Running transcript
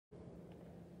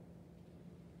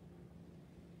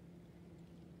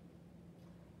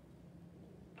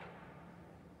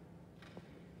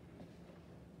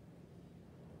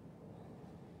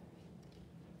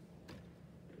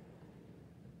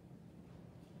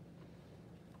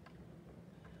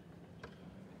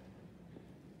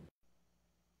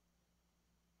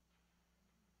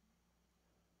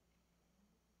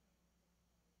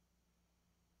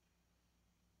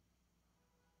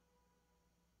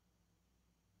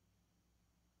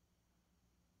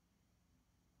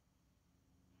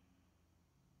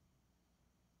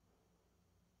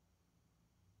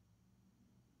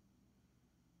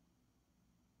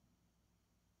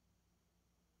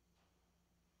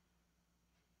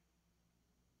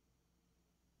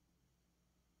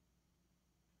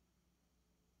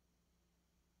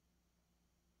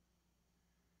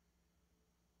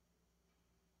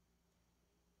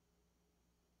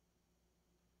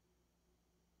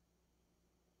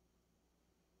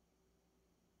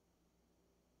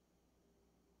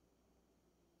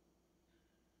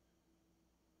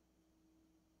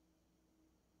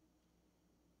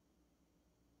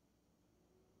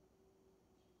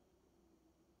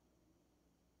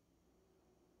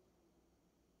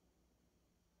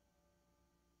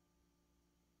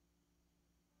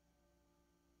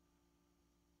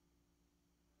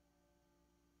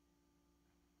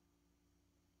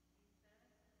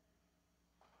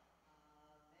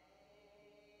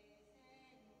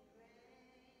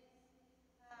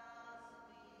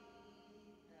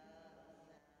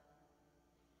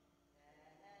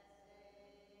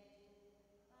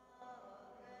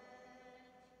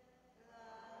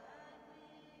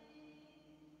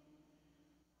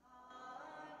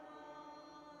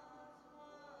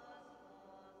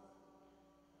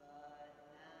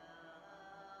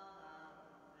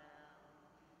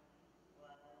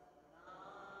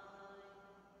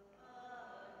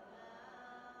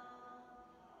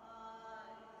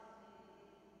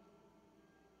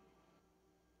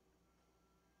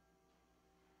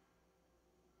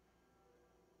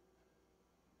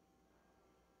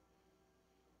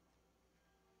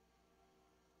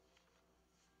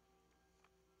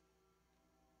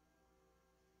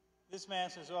This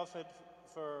Mass is offered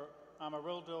for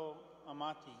Amarildo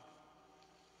Amati.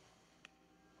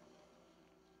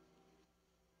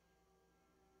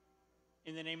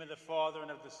 In the name of the Father,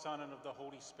 and of the Son, and of the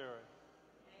Holy Spirit.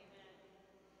 Amen.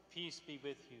 Peace be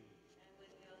with you. And with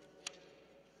your spirit.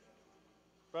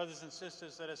 Brothers and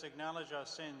sisters, let us acknowledge our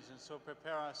sins and so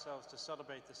prepare ourselves to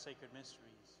celebrate the sacred mysteries.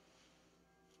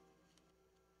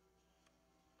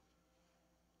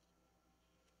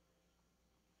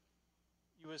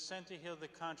 You were sent to heal the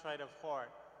contrite of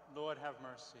heart. Lord, have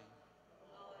mercy.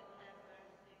 Lord, have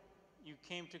mercy. You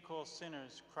came to call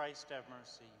sinners. Christ, have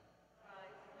mercy.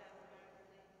 Christ, have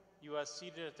mercy. You are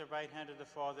seated at the right hand of the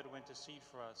Father to intercede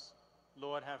for us.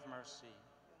 Lord, have mercy.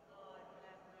 Lord,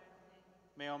 have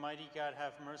mercy. May Almighty God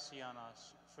have mercy on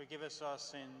us, forgive us our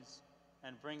sins,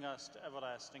 and bring us to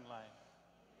everlasting life.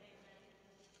 Amen.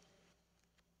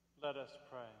 Let us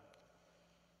pray.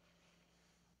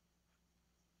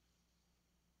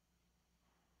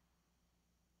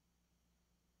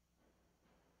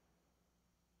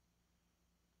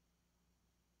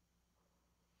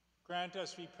 Grant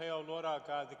us, we pray, O Lord our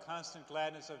God, the constant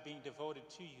gladness of being devoted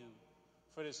to you,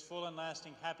 for it is full and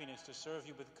lasting happiness to serve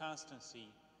you with constancy,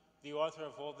 the author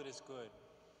of all that is good.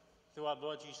 Through our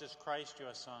Lord Jesus Christ,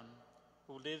 your Son,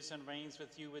 who lives and reigns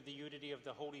with you with the unity of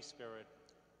the Holy Spirit,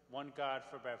 one God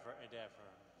forever and ever.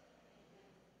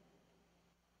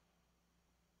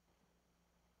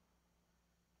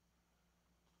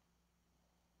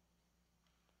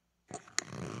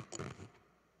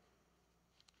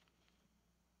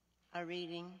 A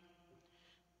reading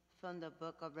from the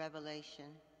book of Revelation.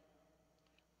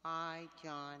 I,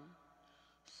 John,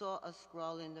 saw a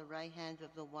scroll in the right hand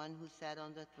of the one who sat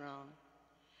on the throne.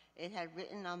 It had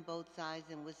written on both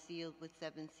sides and was sealed with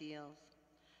 7 seals.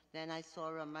 Then I saw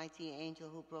a mighty angel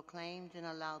who proclaimed in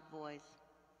a loud voice,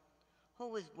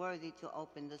 "Who is worthy to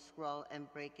open the scroll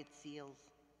and break its seals?"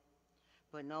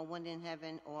 But no one in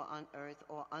heaven or on earth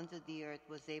or under the earth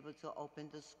was able to open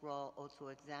the scroll or to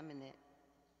examine it.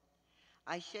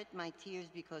 I shed my tears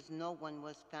because no one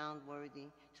was found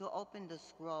worthy to open the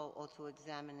scroll or to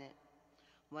examine it.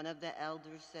 One of the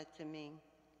elders said to me,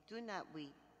 "Do not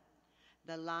weep.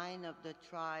 The Lion of the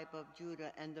tribe of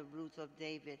Judah and the Root of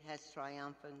David has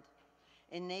triumphed,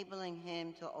 enabling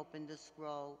him to open the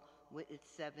scroll with its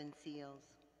 7 seals."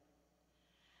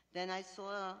 Then I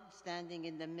saw standing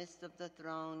in the midst of the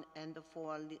throne and the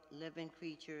 4 living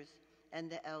creatures and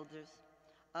the elders,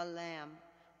 a lamb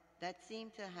that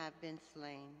seemed to have been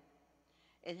slain.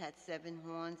 It had 7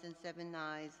 horns and 7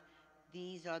 eyes.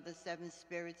 These are the 7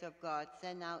 spirits of God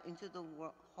sent out into the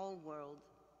whole world.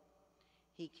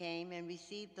 He came and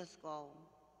received the scroll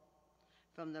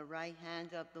from the right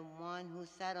hand of the one who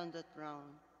sat on the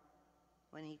throne.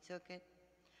 When he took it,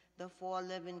 the 4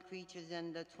 living creatures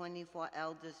and the 24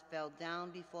 elders fell down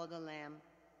before the Lamb.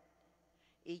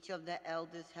 Each of the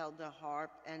elders held a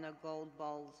harp and a gold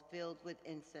bowl filled with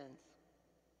incense,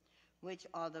 which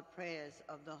are the prayers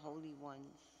of the holy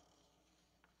ones.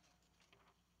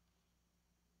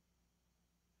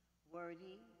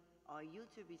 Worthy are you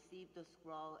to receive the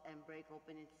scroll and break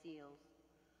open its seals.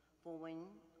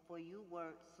 For you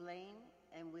were slain,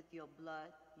 and with your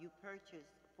blood you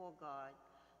purchased for God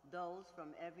those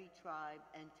from every tribe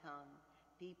and tongue,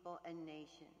 people and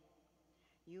nation.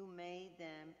 You made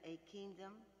them a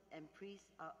kingdom and priests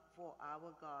for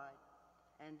our God,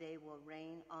 and they will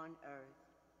reign on earth.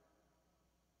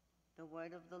 The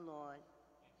word of the Lord.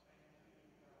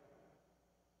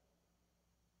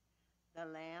 The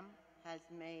Lamb has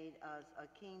made us a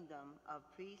kingdom of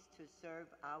priests to serve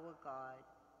our God.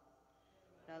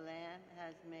 The Lamb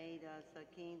has made us a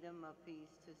kingdom of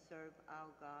priests to serve our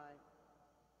God.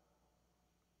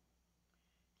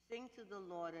 Sing to the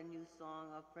Lord a new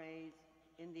song of praise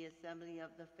in the assembly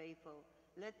of the faithful.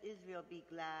 Let Israel be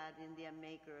glad in their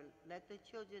Maker. Let the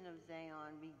children of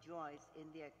Zion rejoice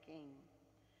in their King.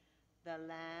 The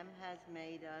Lamb has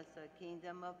made us a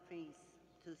kingdom of priests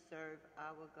to serve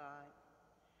our God.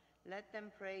 Let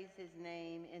them praise his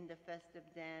name in the festive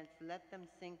dance. Let them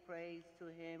sing praise to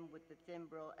him with the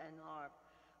timbrel and harp.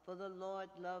 For the Lord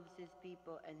loves his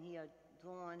people, and he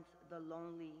adorns the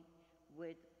lonely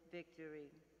with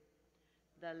victory.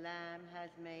 The Lamb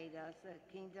has made us a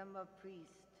kingdom of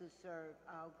priests to serve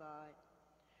our God.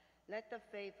 Let the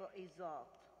faithful exult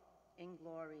in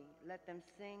glory. Let them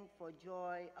sing for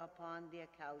joy upon their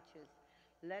couches.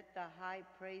 Let the high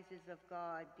praises of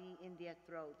God be in their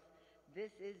throats.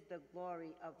 This is the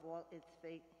glory of all his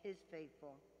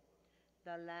faithful.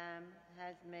 The Lamb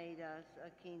has made us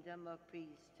a kingdom of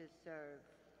priests to serve.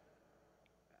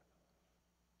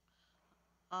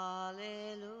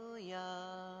 Alleluia,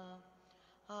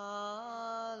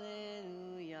 alleluia.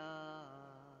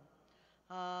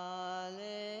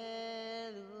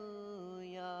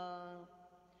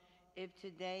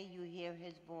 today you hear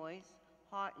his voice,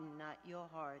 harden not your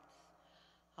hearts.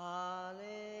 Hallelujah.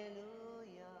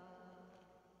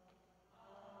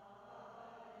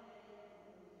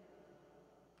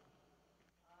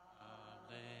 Alleluia.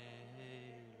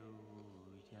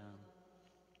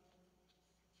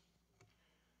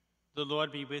 The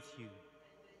Lord be with you.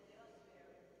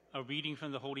 A reading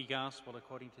from the Holy Gospel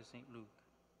according to St. Luke.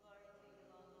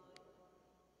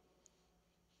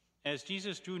 As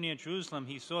Jesus drew near Jerusalem,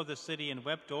 he saw the city and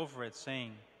wept over it,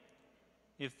 saying,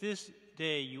 "If this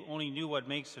day you only knew what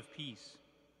makes of peace,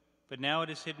 but now it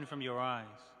is hidden from your eyes.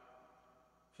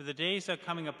 For the days are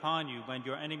coming upon you when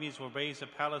your enemies will raise a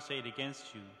palisade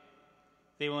against you.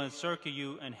 They will encircle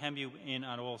you and hem you in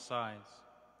on all sides.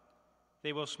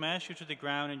 They will smash you to the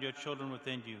ground and your children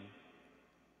within you,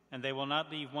 and they will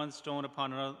not leave one stone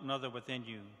upon another within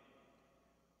you,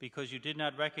 because you did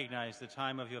not recognize the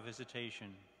time of your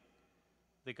visitation."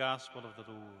 The Gospel of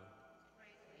the Lord.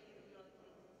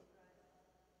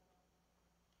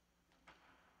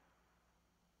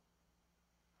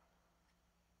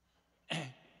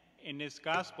 In this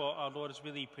Gospel, our Lord is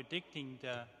really predicting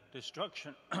the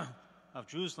destruction of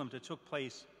Jerusalem that took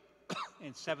place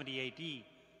in 70 AD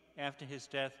after his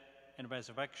death and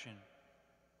resurrection.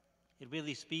 It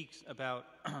really speaks about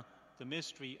the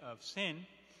mystery of sin,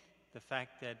 the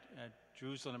fact that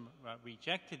Jerusalem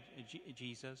rejected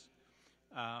Jesus,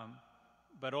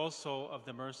 but also of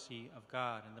the mercy of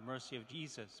God and the mercy of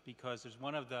Jesus, because there's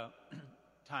one of the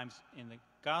times in the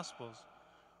Gospels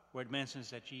where it mentions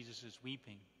that Jesus is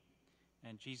weeping,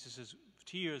 and Jesus'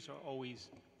 tears are always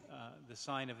the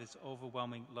sign of his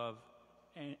overwhelming love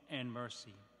and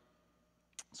mercy.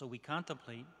 So we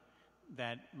contemplate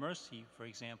that mercy, for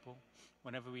example,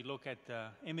 whenever we look at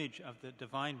the image of the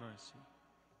divine mercy.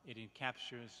 It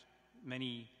captures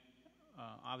many,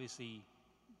 obviously,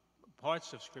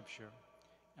 parts of Scripture,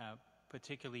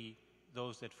 particularly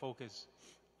those that focus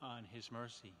on his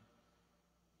mercy.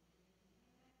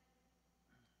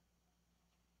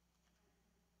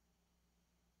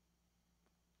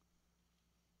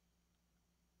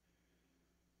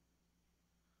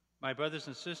 My brothers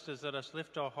and sisters, let us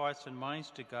lift our hearts and minds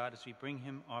to God as we bring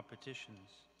him our petitions.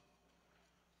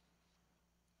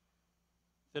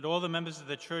 That all the members of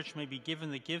the Church may be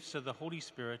given the gifts of the Holy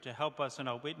Spirit to help us in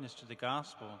our witness to the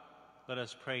gospel, let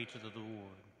us pray to the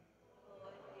Lord.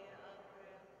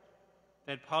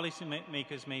 That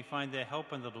policymakers may find their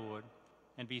help in the Lord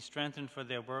and be strengthened for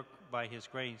their work by his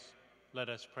grace, let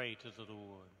us pray to the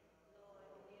Lord.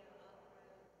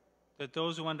 That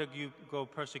those who undergo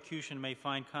persecution may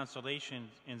find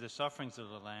consolation in the sufferings of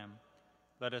the Lamb,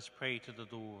 let us pray to the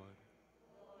Lord.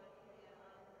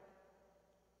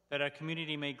 That our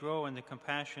community may grow in the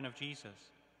compassion of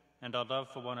Jesus and our love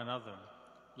for one another,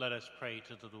 let us pray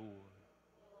to the Lord.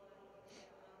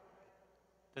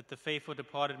 That the faithful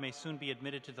departed may soon be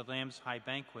admitted to the Lamb's high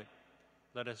banquet,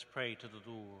 let us pray to the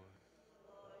Lord.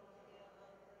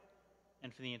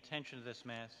 And for the intention of this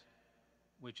Mass,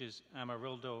 which is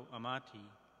Amarildo Amati,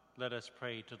 let us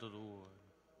pray to the Lord.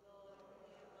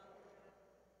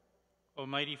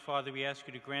 Almighty Father, we ask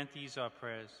you to grant these our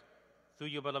prayers through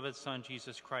your beloved Son,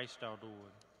 Jesus Christ our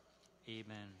Lord.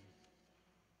 Amen.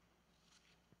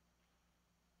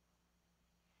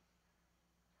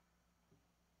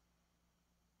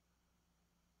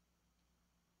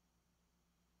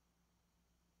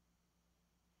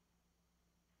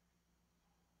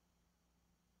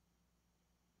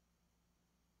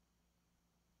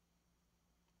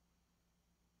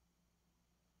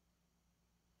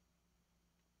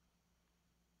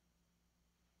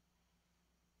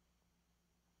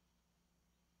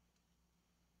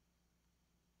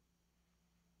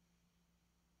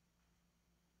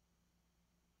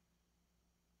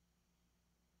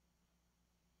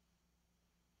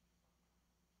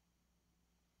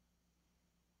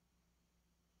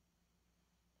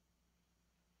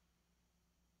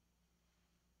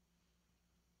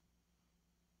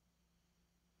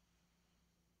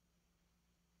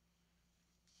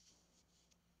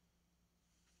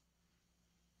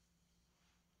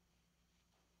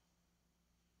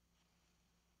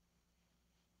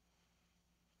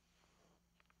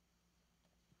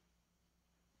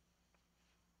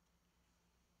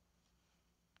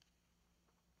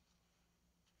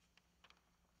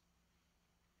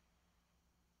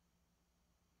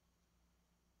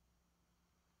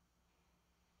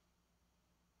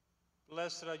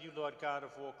 Blessed are you, Lord God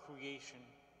of all creation,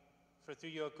 for through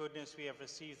your goodness we have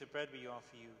received the bread we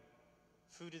offer you,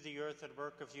 food of the earth and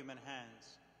work of human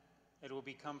hands. It will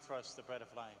become for us the bread of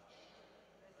life.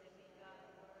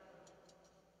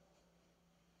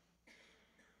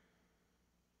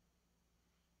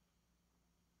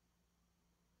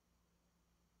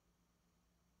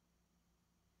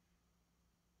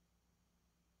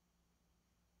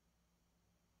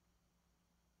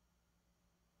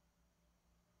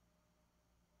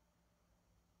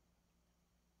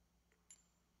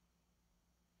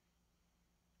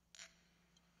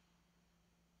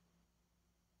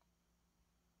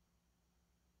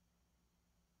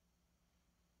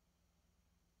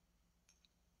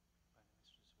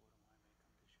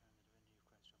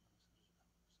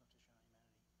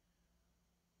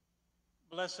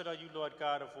 Blessed are you, Lord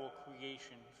God of all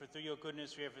creation, for through your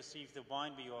goodness we have received the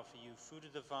wine we offer you, fruit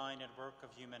of the vine and work of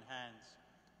human hands.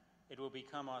 It will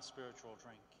become our spiritual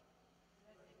drink.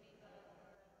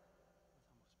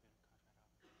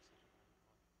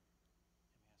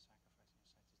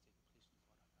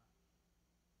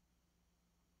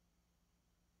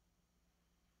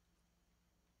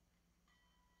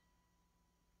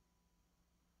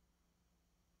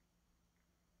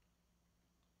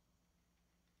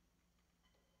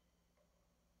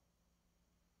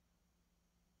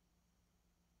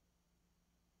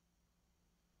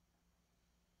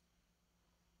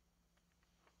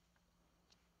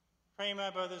 Pray,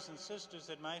 my brothers and sisters,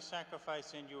 that my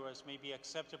sacrifice and yours may be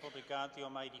acceptable to God the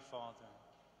Almighty Father.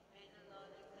 May the Lord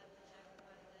accept the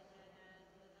sacrifice at your hands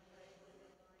for the praise and the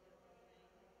glory of his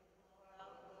name, for our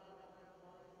good and the good of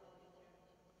all his holy church.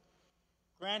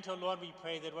 Grant, O Lord, we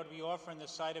pray, that what we offer in the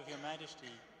sight of your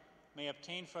majesty may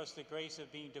obtain for us the grace of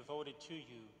being devoted to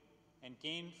you and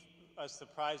gain us the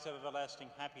prize of everlasting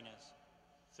happiness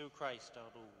through Christ our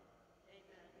Lord.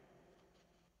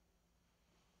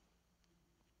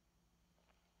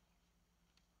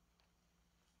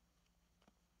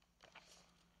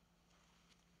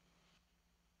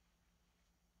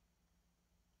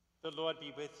 The Lord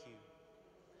be with you.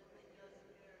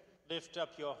 Lift up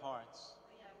your hearts.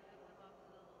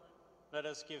 Let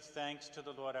us give thanks to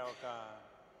the Lord our God.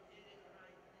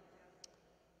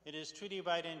 It is truly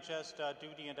right and just, our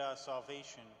duty and our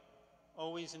salvation,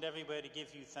 always and everywhere to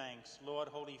give you thanks, Lord,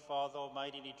 Holy Father,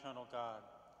 Almighty and eternal God.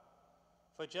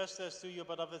 For just as through your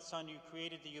beloved Son you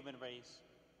created the human race,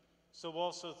 so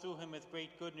also through him with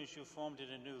great goodness you formed it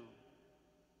anew.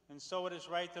 And so it is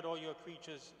right that all your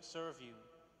creatures serve you.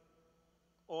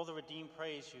 All the redeemed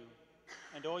praise you,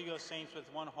 and all your saints with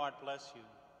one heart bless you.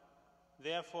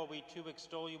 Therefore we too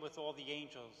extol you with all the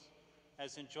angels,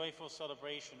 as in joyful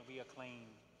celebration we acclaim.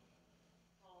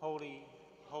 Holy,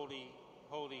 holy,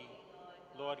 holy,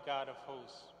 Lord God of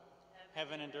hosts,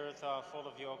 heaven and earth are full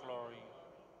of your glory.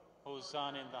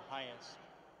 Hosanna in the highest.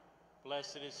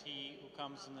 Blessed is he who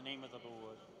comes in the name of the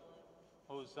Lord.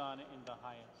 Hosanna in the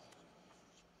highest.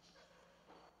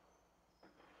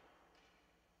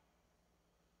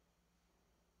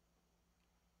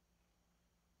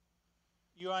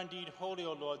 You are indeed holy,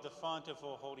 O Lord, the fount of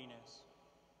all holiness.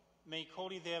 Make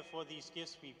holy, therefore, these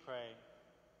gifts, we pray,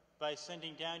 by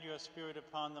sending down your Spirit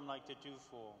upon them like the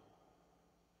dewfall,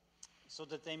 so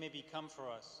that they may become for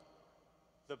us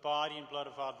the body and blood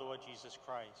of our Lord Jesus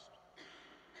Christ.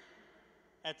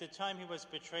 At the time he was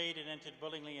betrayed and entered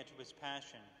willingly into his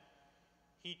passion,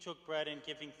 he took bread and,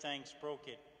 giving thanks, broke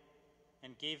it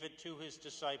and gave it to his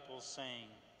disciples, saying,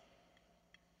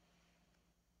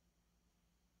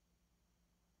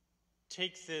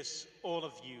 "Take this, all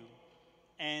of you,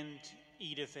 and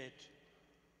eat of it,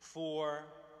 for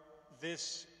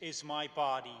this is my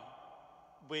body,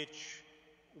 which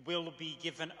will be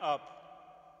given up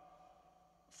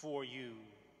for you."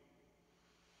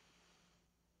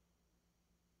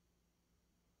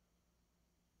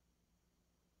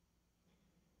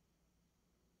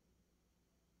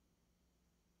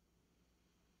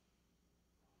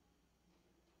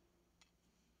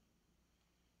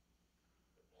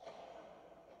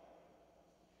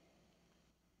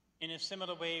 In a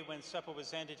similar way, when supper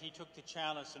was ended, he took the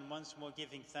chalice, and once more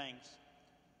giving thanks,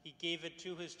 he gave it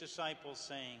to his disciples,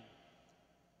 saying,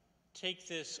 "Take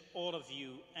this, all of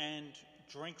you, and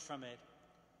drink from it,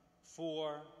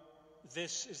 for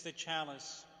this is the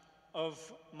chalice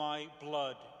of my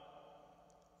blood,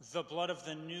 the blood of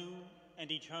the new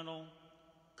and eternal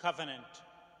covenant,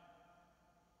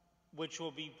 which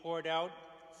will be poured out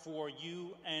for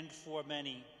you and for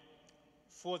many,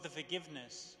 for the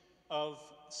forgiveness of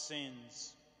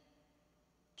sins.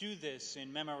 Do this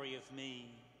in memory of me."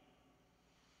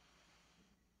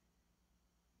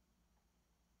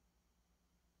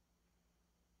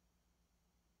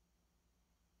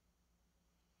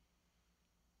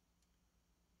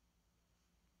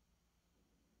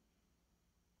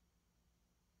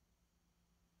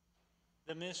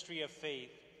 The mystery of faith.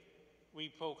 We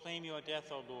proclaim your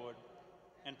death, O Lord,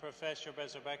 and profess your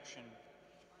resurrection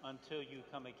until you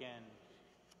come again.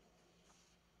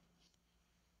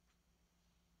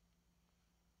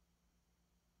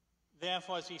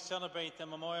 Therefore, as we celebrate the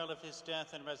memorial of his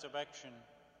death and resurrection,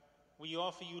 we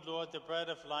offer you, Lord, the bread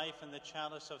of life and the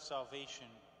chalice of salvation,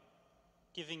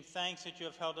 giving thanks that you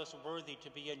have held us worthy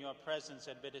to be in your presence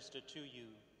and minister to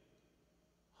you.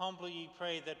 Humbly we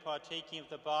pray that, partaking of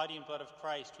the body and blood of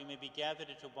Christ, we may be gathered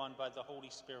into one by the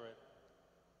Holy Spirit.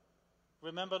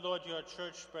 Remember, Lord, your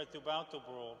church spread throughout the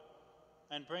world,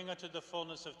 and bring her to the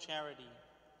fullness of charity.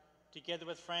 together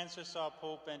with Francis our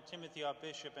Pope and Timothy our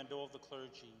Bishop and all the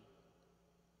clergy.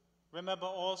 Remember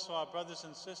also our brothers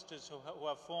and sisters who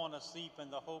have fallen asleep in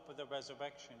the hope of the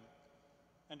resurrection,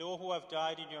 and all who have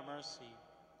died in your mercy.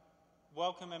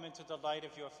 Welcome them into the light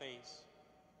of your face.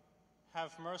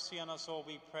 Have mercy on us all,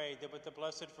 we pray, that with the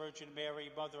Blessed Virgin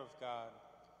Mary, Mother of God,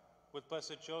 with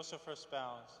Blessed Joseph, her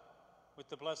spouse, with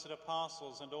the blessed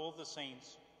apostles and all the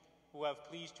saints who have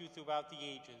pleased you throughout the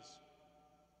ages,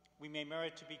 we may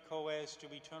merit to be co-heirs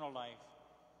to eternal life,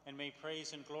 and may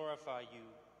praise and glorify you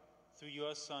through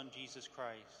your Son, Jesus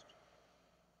Christ.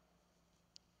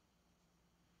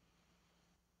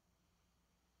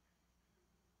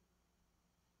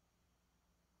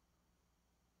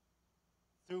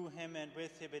 Through him and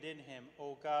with him and in him,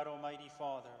 O God, Almighty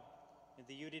Father, in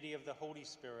the unity of the Holy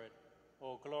Spirit,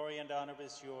 all glory and honor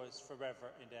is yours forever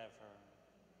and ever.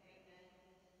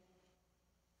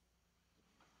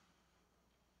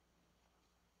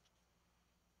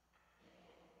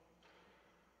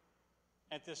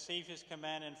 At the Savior's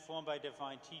command, informed by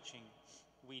divine teaching,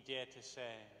 we dare to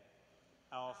say,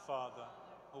 Our Father,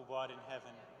 who art in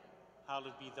heaven,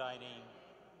 hallowed be thy name.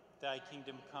 Thy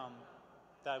kingdom come,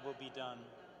 thy will be done,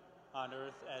 on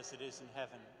earth as it is in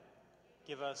heaven.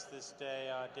 Give us this day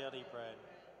our daily bread,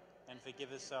 and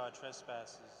forgive us our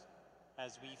trespasses,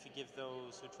 as we forgive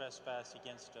those who trespass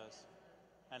against us.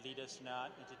 And lead us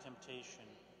not into temptation,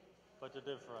 but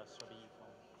deliver us from evil.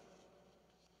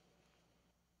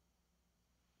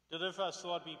 Deliver us,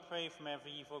 Lord, we pray, from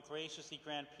every evil. Graciously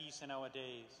grant peace in our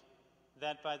days,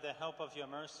 that by the help of your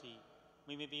mercy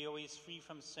we may be always free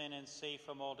from sin and safe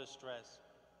from all distress,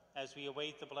 as we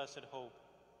await the blessed hope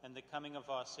and the coming of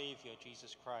our Savior,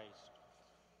 Jesus Christ.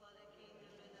 For the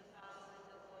kingdom and the power and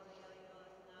the glory are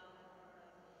yours now and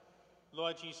forever.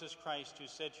 Lord Jesus Christ, who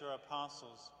said to your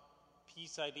apostles,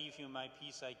 Peace I leave you, my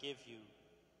peace I give you,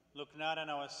 look not on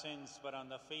our sins, but on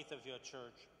the faith of your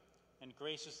church, and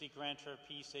graciously grant her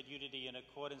peace and unity in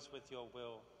accordance with your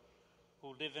will, who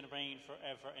live and reign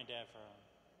forever and ever.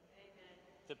 Amen.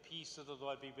 The peace of the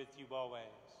Lord be with you always.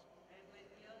 And with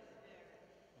your spirit.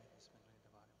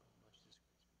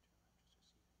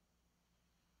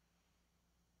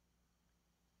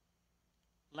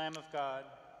 Lamb of God,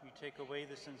 you take away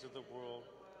the sins of the world,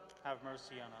 have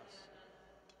mercy on us.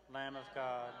 Lamb of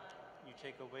God, you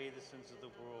take away the sins of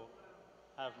the world,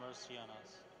 have mercy on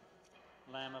us.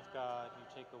 Lamb of God, you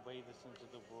take away the sins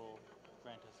of the world,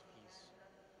 grant us peace. May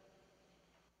the Savior of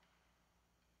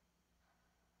our Lord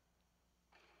Jesus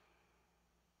Christ not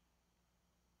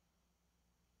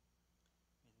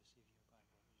bring me to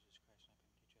judgment and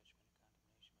condemnation,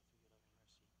 but through your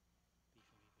loving mercy, be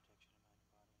for me protection of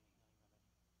mind and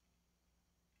body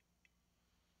and a healing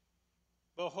remedy.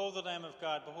 Behold the Lamb of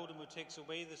God, behold him who takes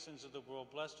away the sins of the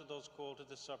world. Blessed are those called to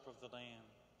the supper of the Lamb.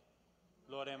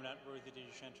 Lord, I am not worthy that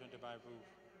you should enter into my roof,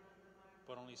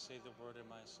 but only say the word, and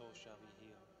my soul shall be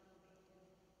healed.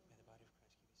 May the body of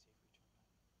Christ keep you safe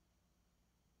for eternal life.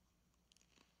 May the blood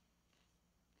of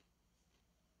Christ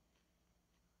keep you safe for eternal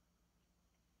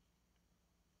life.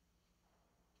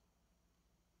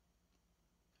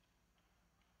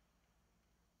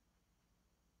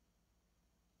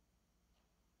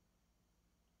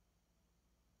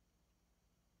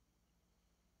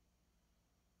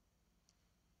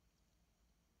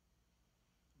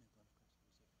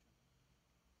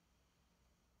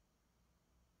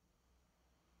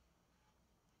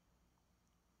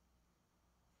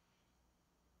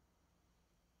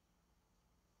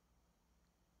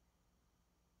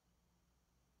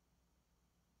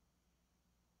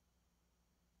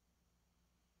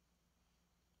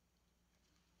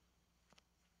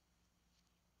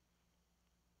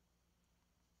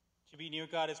 To be near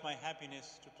God is my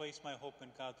happiness, to place my hope in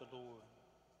God the Lord.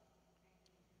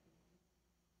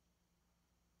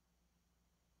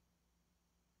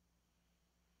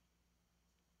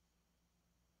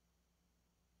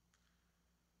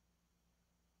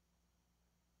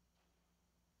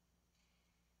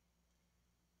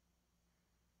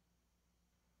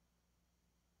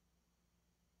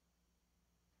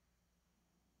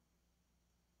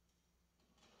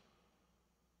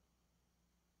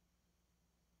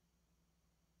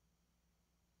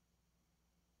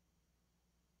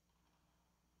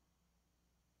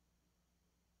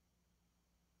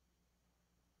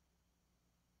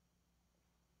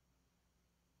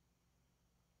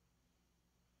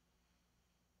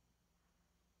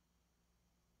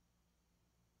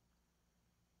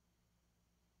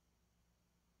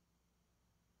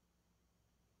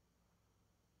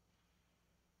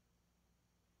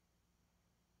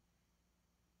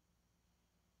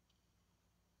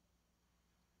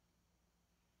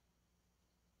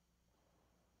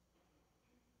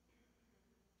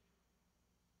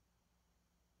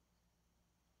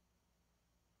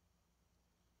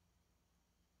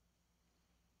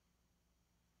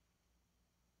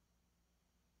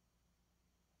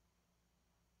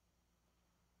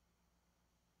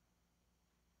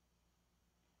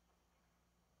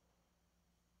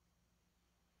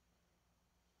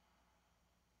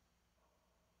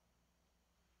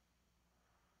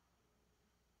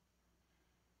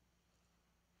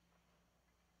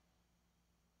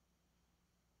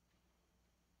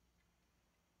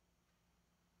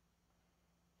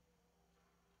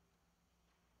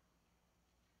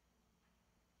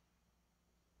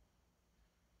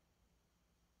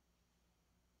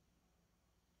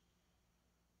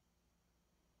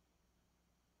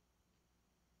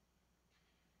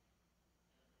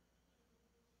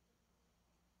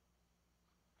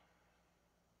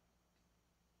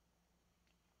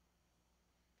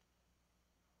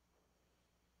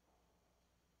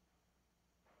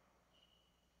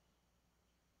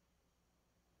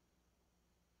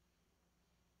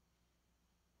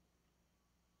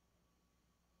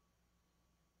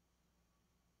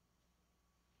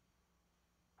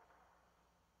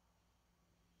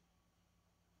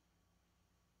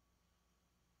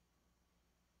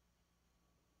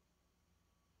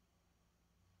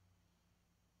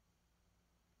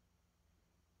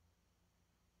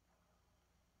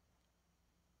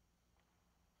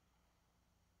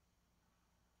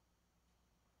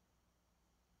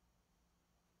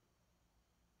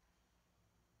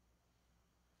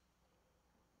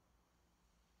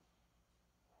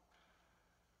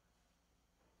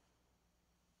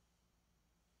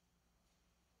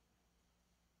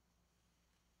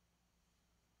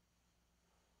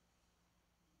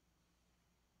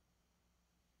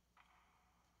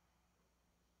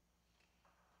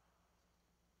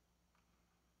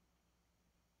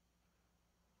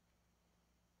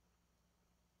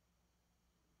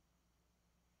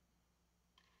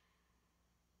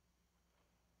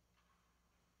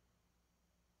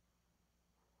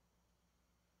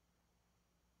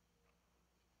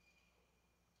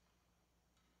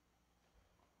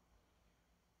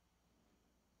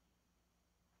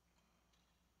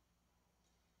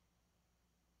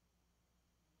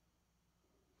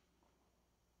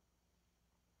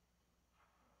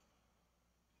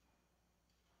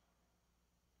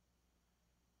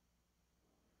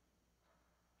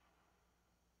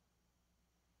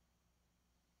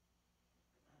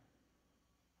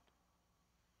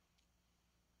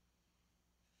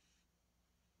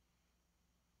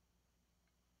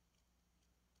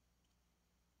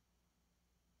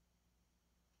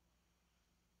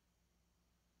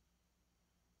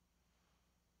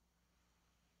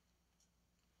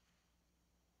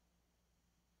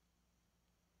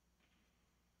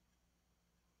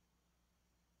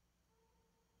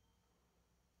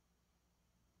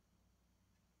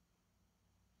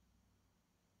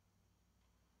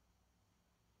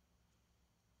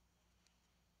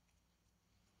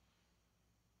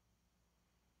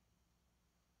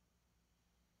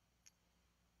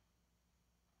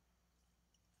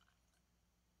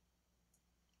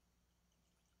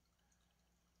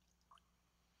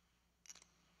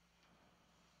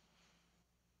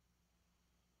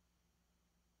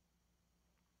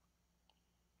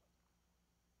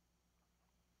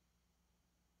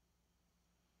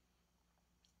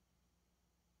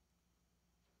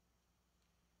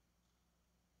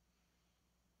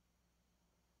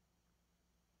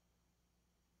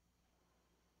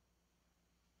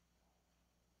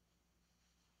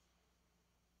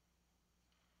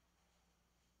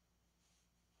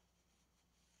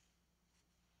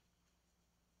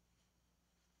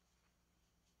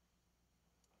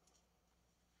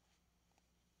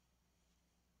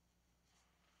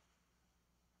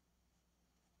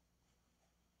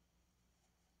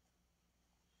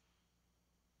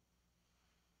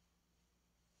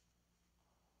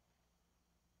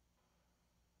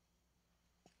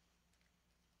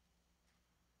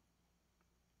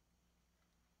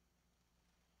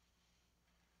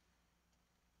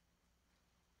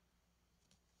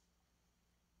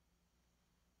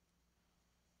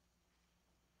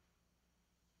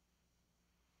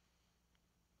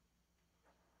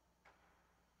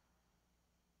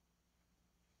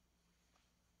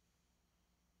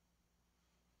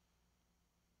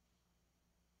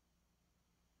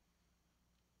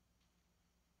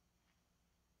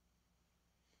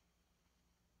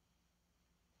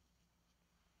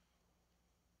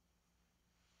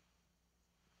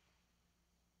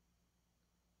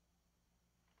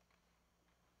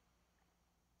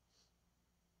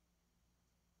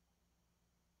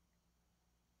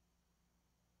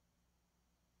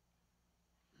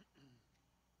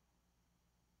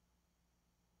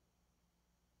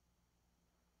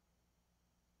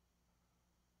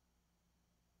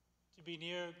 To be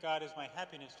near God is my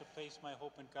happiness, to place my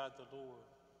hope in God the Lord.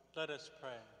 Let us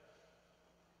pray.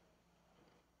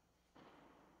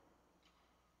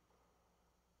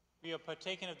 We have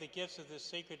partaken of the gifts of this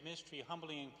sacred mystery,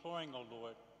 humbly imploring, O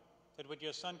Lord, that what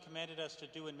your Son commanded us to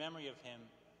do in memory of him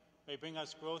may bring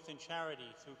us growth in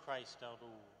charity through Christ our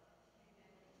Lord.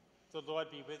 The Lord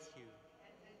be with you.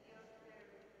 And with your spirit.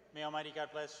 May Almighty God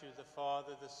bless you, the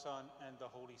Father, the Son, and the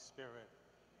Holy Spirit.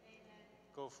 Amen.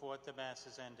 Go forth, the Mass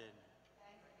is ended.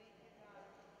 Thanks be to God.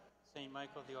 Saint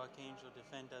Michael the Archangel,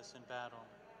 defend us in battle.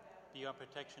 Be our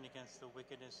protection against the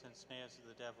wickedness and snares of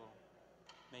the devil.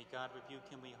 May God rebuke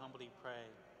him, we humbly pray.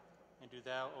 And do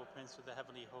thou, O Prince of the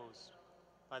heavenly host,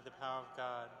 by the power of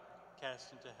God,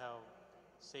 cast into hell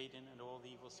Satan and all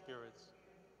the evil spirits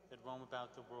that roam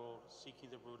about the world, seeking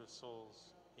the root of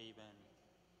souls. Amen.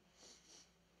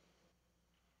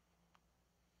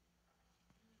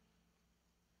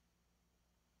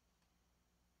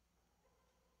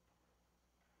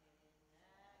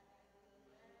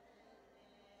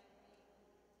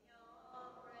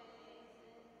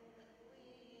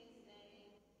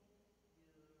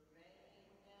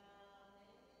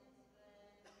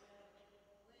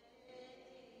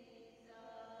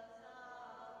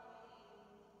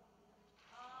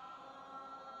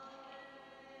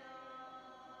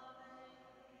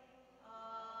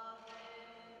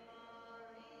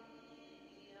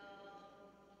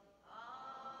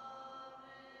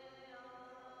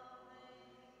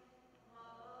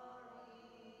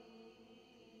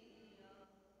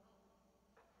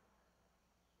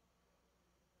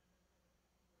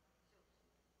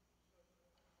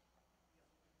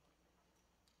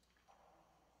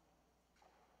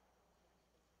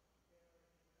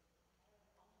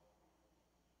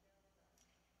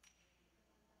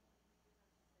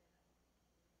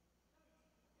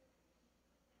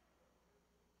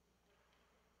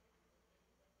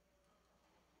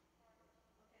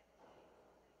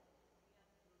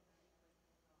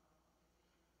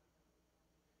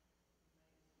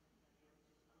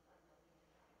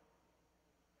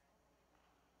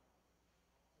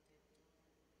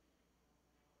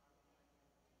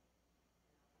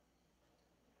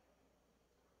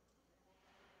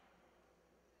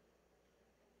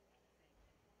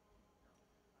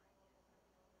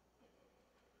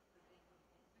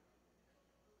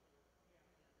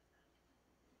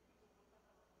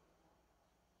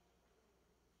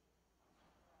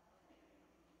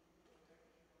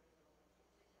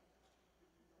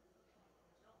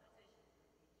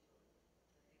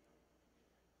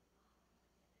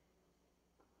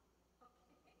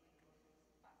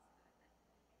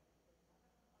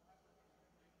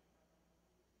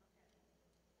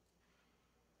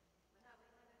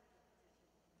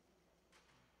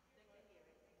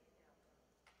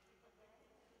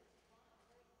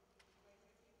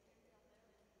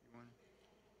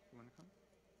 You want to come?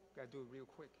 Gotta do it real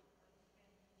quick.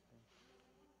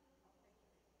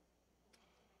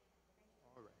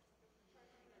 All right.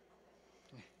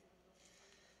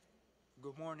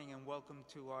 Good morning and welcome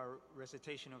to our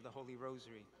recitation of the Holy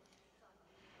Rosary.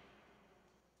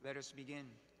 Let us begin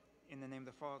in the name of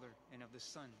the Father, and of the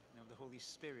Son, and of the Holy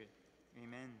Spirit.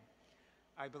 Amen.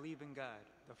 I believe in God,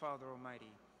 the Father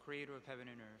Almighty, creator of heaven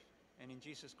and earth, and in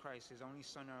Jesus Christ, his only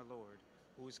Son, our Lord,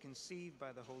 who was conceived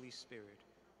by the Holy Spirit,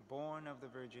 born of the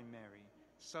Virgin Mary,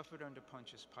 suffered under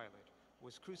Pontius Pilate,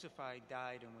 was crucified,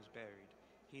 died, and was buried.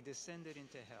 He descended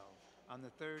into hell. On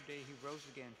the third day he rose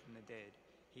again from the dead.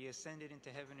 He ascended into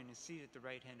heaven and is seated at the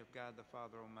right hand of God the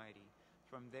Father Almighty.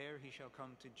 From there he shall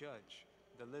come to judge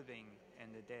the living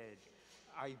and the dead.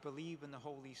 I believe in the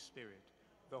Holy Spirit,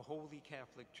 the Holy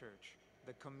Catholic Church,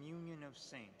 the communion of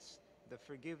saints, the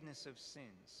forgiveness of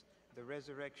sins, the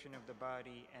resurrection of the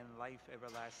body, and life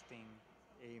everlasting.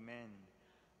 Amen.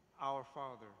 Our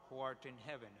Father, who art in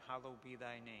heaven, hallowed be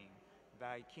thy name.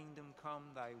 Thy kingdom come,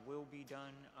 thy will be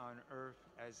done on earth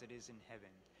as it is in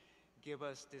heaven. Give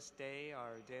us this day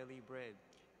our daily bread,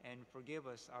 and forgive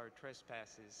us our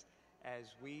trespasses, as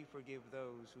we forgive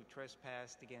those who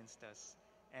trespass against us.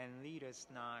 And lead us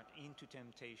not into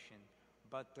temptation,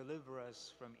 but deliver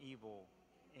us from evil.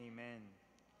 Amen.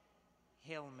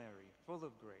 Hail Mary, full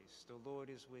of grace, the Lord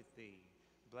is with thee.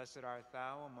 Blessed art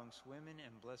thou amongst women,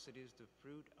 and blessed is the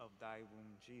fruit of thy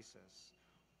womb, Jesus.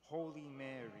 Holy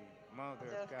Mary,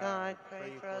 Mother of God,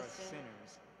 pray for us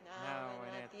sinners, now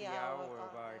and at the hour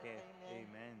of our death.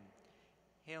 Amen.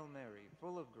 Hail Mary,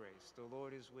 full of grace, the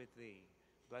Lord is with thee.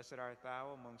 Blessed art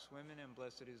thou amongst women, and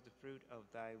blessed is the fruit of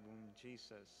thy womb,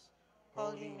 Jesus.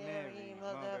 Holy Mary,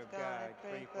 Mother of God,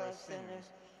 pray for us sinners,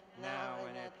 now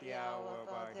and at the hour of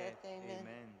our death.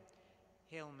 Amen.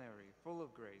 Hail Mary, full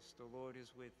of grace, the Lord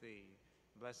is with thee.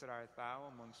 Blessed art thou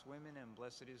amongst women, and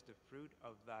blessed is the fruit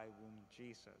of thy womb,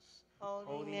 Jesus.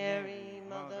 Holy Mary,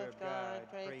 Mother of God,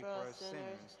 pray for us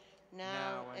sinners,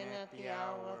 now and at the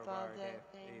hour of our death.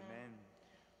 Amen.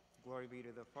 Glory be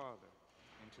to the Father,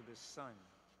 and to the Son,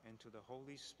 and to the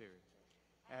Holy Spirit,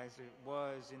 as it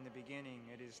was in the beginning,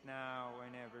 it is now,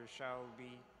 and ever shall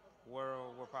be,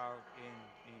 world without end.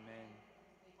 Amen.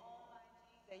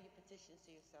 Say your petitions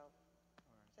to yourself.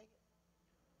 Say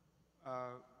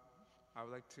it. I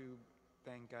would like to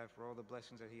thank God for all the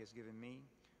blessings that he has given me,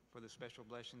 for the special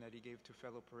blessing that he gave to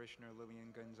fellow parishioner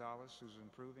Lillian Gonzalez, who's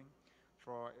improving,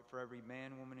 for every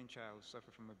man, woman, and child who suffer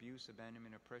from abuse,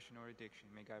 abandonment, oppression, or addiction.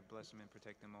 May God bless them and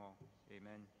protect them all.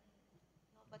 Amen.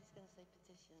 Nobody's going to say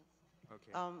petitions.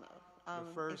 Okay.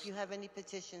 If you have any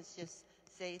petitions, just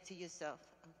say it to yourself.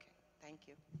 Okay, thank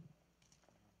you.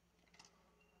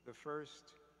 The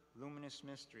first luminous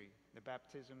mystery, the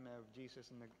baptism of Jesus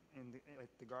at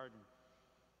the garden.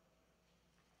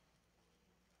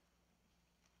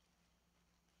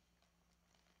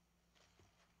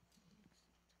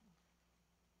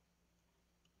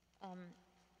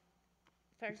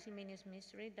 First luminous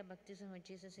mystery, the baptism of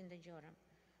Jesus in the Jordan.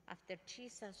 After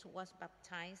Jesus was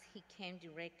baptized, he came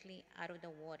directly out of the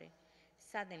water.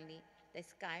 Suddenly, the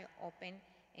sky opened,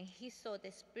 and he saw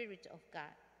the Spirit of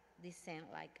God descend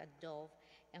like a dove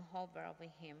and hover over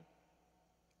him.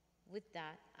 With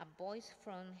that, a voice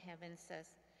from heaven says,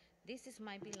 "This is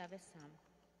my beloved Son.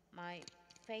 My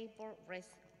favor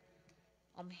rests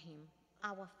on him."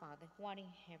 Our Father, who art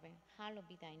in heaven, hallowed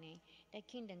be thy name. Thy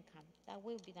kingdom come, thy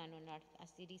will be done on earth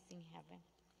as it is in heaven.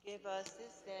 Give us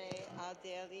this day our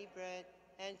daily bread,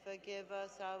 and forgive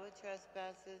us our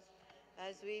trespasses,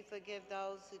 as we forgive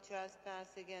those who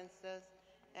trespass against us.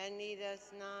 And lead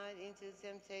us not into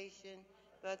temptation,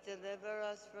 but deliver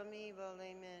us from evil.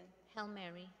 Amen. Hail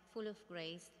Mary, full of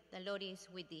grace, the Lord is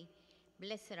with thee.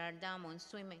 Blessed art thou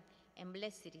amongst women, and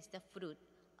blessed is the fruit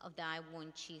of thy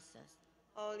womb, Jesus.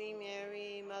 Holy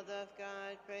Mary, Mother of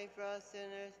God, pray for us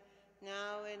sinners,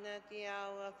 now and at the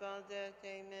hour of our death.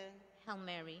 Amen. Hail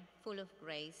Mary, full of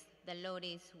grace, the Lord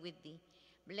is with thee.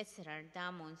 Blessed art thou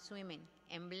amongst women,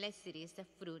 and blessed is the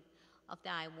fruit of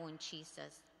thy womb,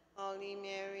 Jesus. Holy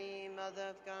Mary,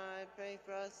 Mother of God, pray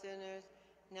for us sinners,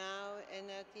 now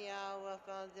and at the hour of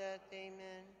our death.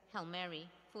 Amen. Hail Mary,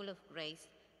 full of grace,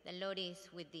 the Lord is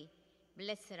with thee.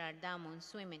 Blessed art thou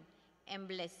amongst women, and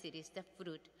blessed is the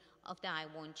fruit of thy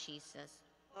womb, Jesus.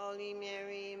 Holy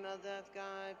Mary, Mother of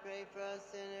God, pray for us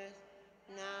sinners,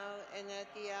 now and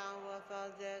at the hour of our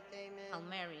death. Amen. Hail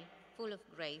Mary, full of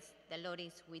grace, the Lord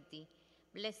is with thee.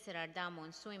 Blessed art thou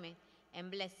amongst women,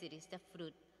 and blessed is the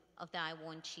fruit of thy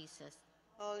womb, Jesus.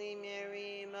 Holy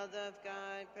Mary, Mother of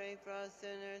God, pray for us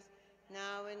sinners,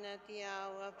 now and at the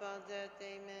hour of our death.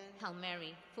 Amen. Hail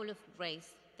Mary, full of grace,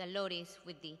 the Lord is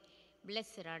with thee.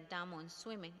 Blessed art thou amongst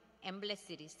women, and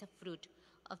blessed is the fruit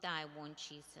of thy womb,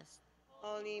 Jesus.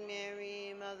 Holy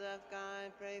Mary, Mother of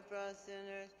God, pray for us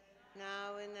sinners,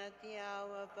 now and at the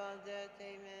hour of our death.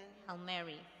 Amen. Hail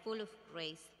Mary, full of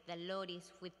grace, the Lord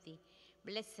is with thee.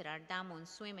 Blessed art thou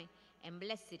amongst women, and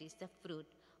blessed is the fruit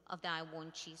of thy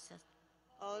womb, Jesus.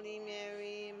 Holy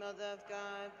Mary, Mother of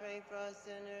God, pray for us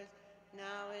sinners,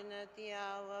 now and at the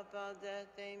hour of our death.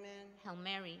 Amen. Hail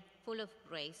Mary, full of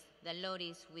grace, the Lord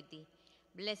is with thee.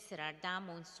 Blessed art thou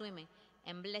amongst women,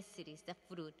 and blessed is the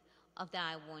fruit of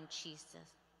thy womb,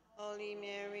 Jesus. Holy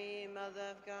Mary,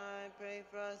 Mother of God, pray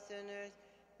for us sinners,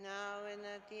 now and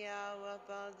at the hour of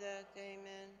our death.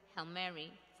 Amen. Hail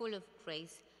Mary, full of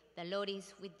grace, the Lord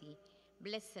is with thee.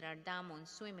 Blessed art thou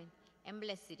amongst women, and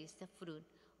blessed is the fruit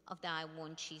of thy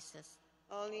womb, Jesus.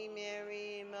 Holy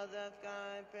Mary, Mother of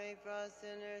God, pray for us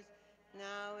sinners,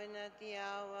 now and at the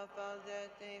hour of our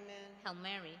death. Amen. Hail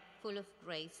Mary, full of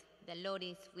grace, the Lord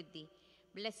is with thee.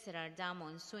 Blessed art thou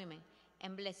amongst women,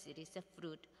 and blessed is the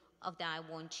fruit of thy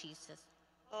womb, Jesus.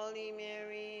 Holy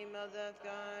Mary, Mother of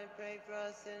God, pray for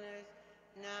us sinners,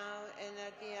 now and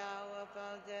at the hour of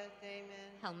our death.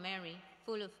 Amen. Hail Mary,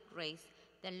 full of grace,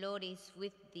 the Lord is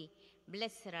with thee.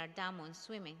 Blessed art thou amongst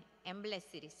women, and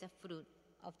blessed is the fruit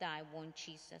of thy womb,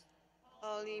 Jesus.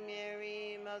 Holy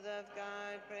Mary, Mother of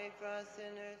God, pray for us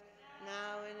sinners,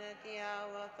 now and at the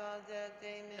hour of our death.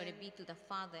 Amen. Glory be to the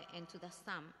Father, and to the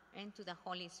Son, and to the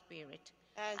Holy Spirit,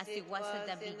 As it was was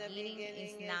at the in the beginning,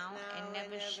 is beginning, now, is and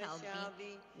never shall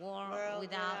be, world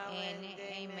without end.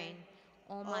 Amen.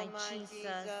 O my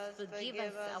Jesus, forgive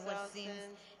us our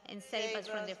sins, and save us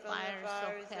from the fires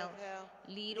of hell.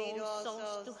 Lead all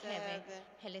souls to heaven,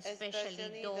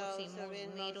 especially those in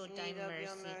most need of thy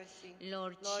mercy.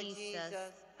 Lord Jesus,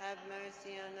 have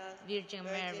mercy on us. Virgin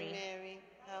Mary, Mary,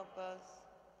 help us.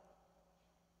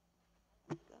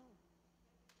 Go.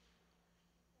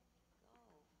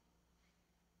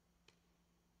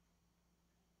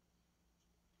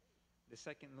 The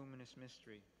second luminous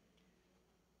mystery,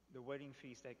 the wedding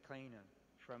feast at Cana.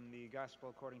 From the Gospel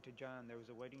according to John, there was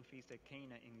a wedding feast at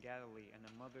Cana in Galilee, and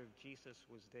the mother of Jesus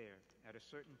was there. At a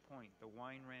certain point, the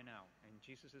wine ran out, and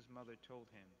Jesus' mother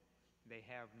told him, "They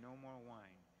have no more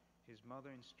wine." His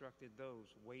mother instructed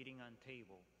those waiting on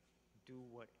table, "Do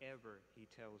whatever he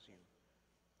tells you."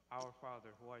 Our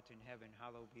Father, who art in heaven,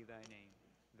 hallowed be thy name.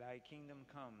 Thy kingdom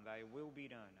come, thy will be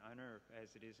done, on earth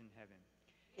as it is in heaven.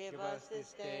 Give us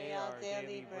this day our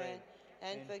daily bread,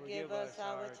 and forgive us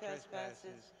our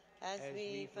trespasses, as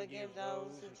we forgive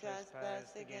those who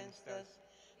trespass against us.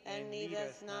 And lead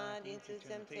us not into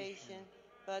temptation,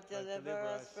 but deliver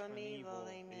us from evil.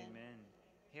 Amen.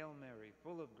 Hail Mary,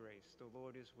 full of grace, the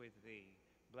Lord is with thee.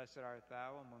 Blessed art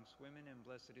thou amongst women, and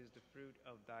blessed is the fruit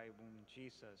of thy womb,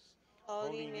 Jesus.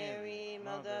 Holy Mary,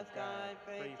 Mother of God,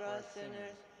 pray for us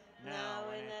sinners, now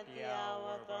and at the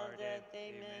hour of our death.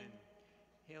 Amen.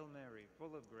 Hail Mary,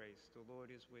 full of grace, the Lord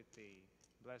is with thee.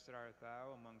 Blessed art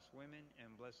thou amongst women,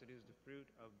 and blessed is the fruit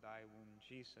of thy womb,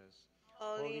 Jesus.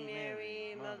 Holy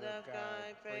Mary, Mother of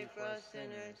God, pray for us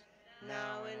sinners,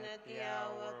 now and at the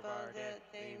hour of our death.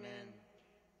 Amen.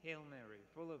 Hail Mary,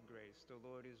 full of grace, the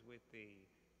Lord is with thee.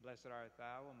 Blessed art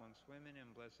thou amongst women,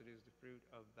 and blessed is the fruit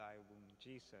of thy womb,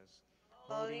 Jesus.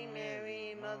 Holy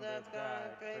Mary, Mother of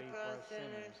God, pray for us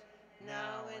sinners,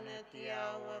 now and at the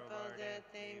hour of our death.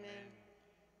 Amen.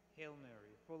 Hail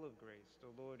Mary, full of grace, the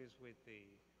Lord is with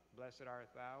thee. Blessed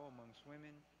art thou amongst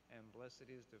women, and blessed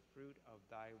is the fruit of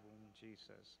thy womb,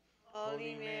 Jesus.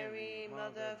 Holy Mary,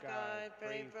 Mother of God,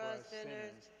 pray for us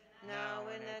sinners, now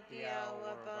and at the hour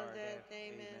of our death.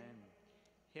 Amen.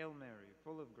 Hail Mary,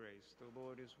 full of grace, the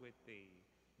Lord is with thee.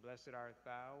 Blessed art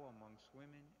thou amongst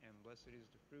women, and blessed is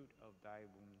the fruit of thy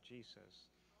womb, Jesus.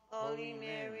 Holy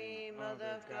Mary,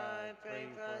 Mother of God, pray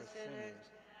for us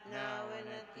sinners, now and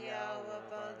at the hour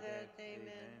of our death.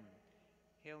 Amen.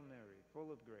 Hail Mary,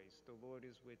 full of grace, the Lord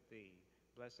is with thee.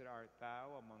 Blessed art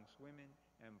thou amongst women,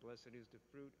 and blessed is the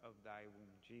fruit of thy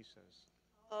womb, Jesus.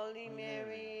 Holy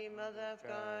Mary, Mother of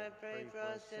God, pray for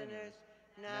us sinners,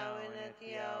 now and at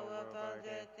the hour of our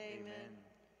death. Amen.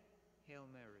 Hail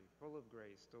Mary, full of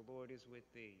grace, the Lord is with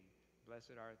thee.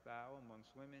 Blessed art thou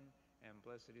amongst women, and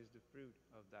blessed is the fruit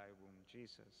of thy womb,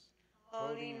 Jesus.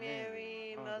 Holy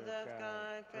Mary, Mother of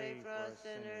God, pray for us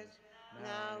sinners,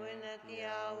 now and at the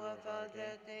hour of our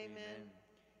death. Amen.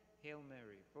 Hail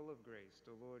Mary, full of grace,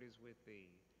 the Lord is with thee.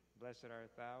 Blessed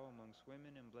art thou amongst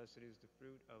women, and blessed is the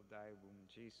fruit of thy womb,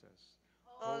 Jesus.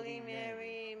 Holy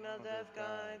Mary, Mother of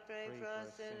God, pray for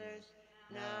us sinners,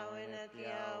 now and at the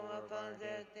hour of our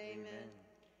death. Amen.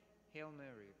 Hail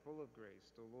Mary, full of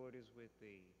grace, the Lord is with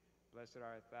thee. Blessed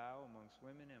art thou amongst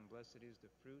women, and blessed is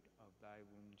the fruit of thy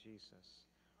womb, Jesus.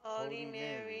 Holy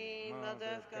Mary,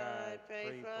 Mother of God,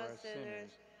 pray for us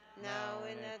sinners, now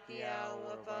and at the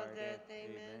hour of our death.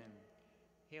 Amen.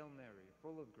 Hail Mary,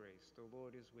 full of grace, the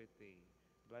Lord is with thee.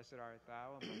 Blessed art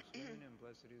thou amongst women, and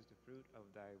blessed is the fruit of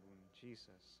thy womb,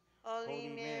 Jesus.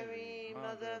 Holy Mary,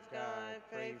 Mother of God,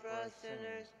 pray for us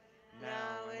sinners,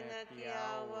 now and at the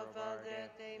hour of our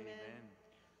death. Amen.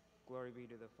 Glory be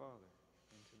to the Father,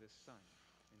 and to the Son,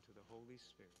 and to the Holy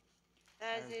Spirit.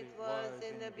 As it was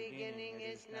in the beginning,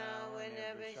 is now, and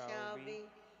ever shall be,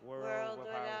 world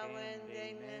without end.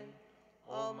 Amen.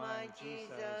 O my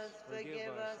Jesus,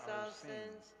 forgive us our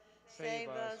sins, save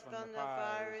us from the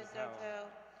fires of hell,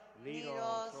 lead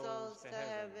all souls to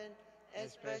heaven,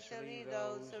 especially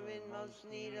those who are in most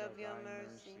need of your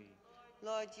mercy.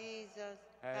 Lord Jesus,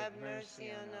 have mercy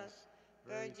on us.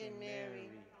 Virgin Mary,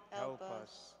 help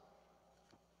us.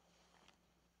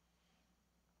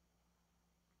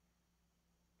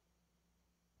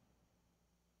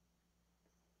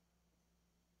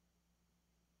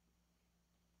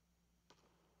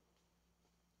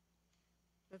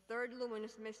 The third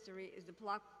luminous mystery is the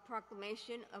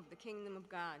proclamation of the kingdom of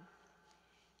God.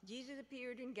 Jesus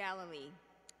appeared in Galilee,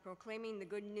 proclaiming the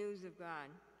good news of God.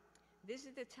 This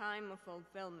is the time of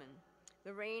fulfillment.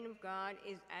 The reign of God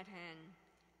is at hand.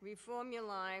 Reform your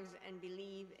lives and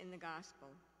believe in the gospel.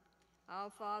 Our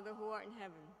Father who art in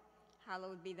heaven,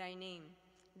 hallowed be thy name.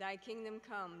 Thy kingdom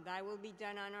come, thy will be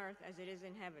done on earth as it is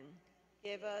in heaven.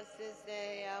 Give us this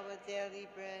day our daily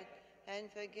bread, and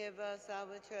forgive us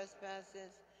our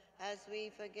trespasses, as we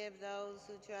forgive those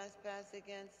who trespass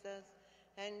against us.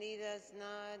 And lead us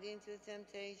not into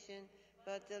temptation,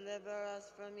 but deliver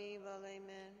us from evil.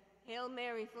 Amen. Hail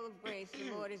Mary, full of grace,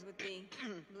 the Lord is with thee.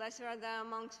 Blessed art thou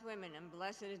amongst women, and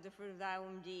blessed is the fruit of thy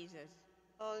womb, Jesus.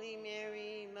 Holy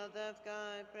Mary, Mother of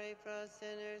God, pray for us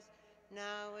sinners,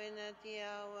 now and at the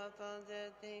hour of our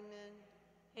death. Amen.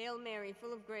 Hail Mary,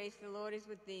 full of grace, the Lord is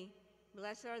with thee.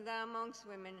 Blessed art thou amongst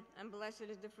women, and blessed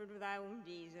is the fruit of thy womb,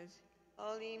 Jesus.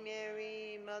 Holy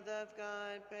Mary, Mother of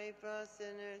God, pray for us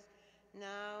sinners,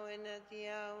 now and at the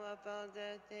hour of our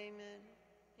death. Amen.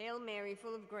 Hail Mary,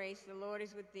 full of grace, the Lord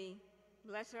is with thee.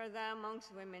 Blessed art thou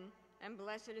amongst women, and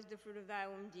blessed is the fruit of thy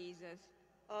womb, Jesus.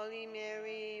 Holy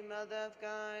Mary, Mother of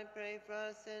God, pray for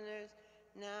us sinners,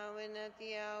 now and at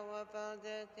the hour of our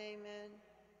death. Amen.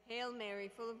 Hail Mary,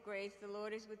 full of grace, the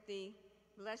Lord is with thee.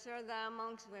 Blessed art thou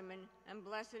amongst women, and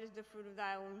blessed is the fruit of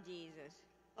thy womb, Jesus.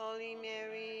 Holy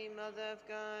Mary, Mother of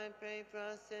God, pray for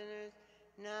us sinners,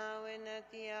 now and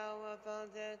at the hour of our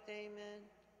death. Amen.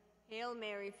 Hail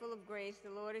Mary, full of grace, the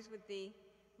Lord is with thee.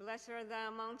 Blessed art thou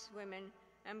amongst women,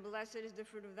 and blessed is the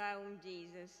fruit of thy womb,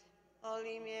 Jesus.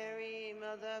 Holy Mary,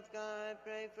 Mother of God,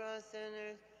 pray for us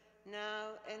sinners,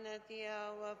 now and at the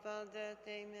hour of our death.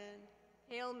 Amen.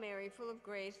 Hail Mary, full of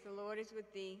grace, the Lord is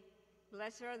with thee.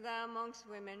 Blessed art thou amongst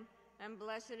women, and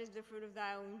blessed is the fruit of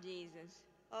thy womb, Jesus.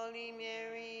 Holy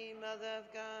Mary, Mother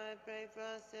of God, pray for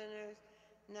us sinners,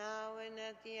 now and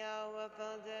at the hour of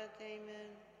our death.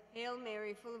 Amen. Hail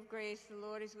Mary, full of grace, the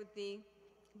Lord is with thee.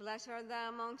 Blessed art thou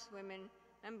amongst women,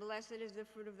 and blessed is the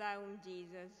fruit of thy womb,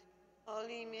 Jesus.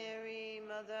 Holy Mary,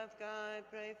 Mother of God,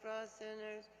 pray for us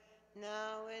sinners,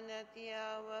 now and at the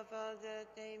hour of our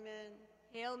death. Amen.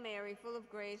 Hail Mary, full of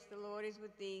grace, the Lord is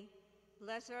with thee.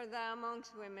 Blessed art thou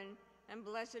amongst women, and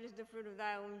blessed is the fruit of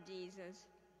thy womb, Jesus.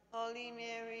 Holy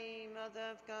Mary,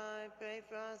 Mother of God, pray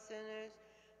for us sinners,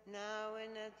 now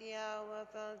and at the hour of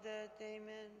our death.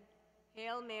 Amen.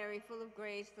 Hail Mary, full of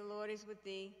grace, the Lord is with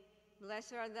thee.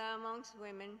 Blessed art thou amongst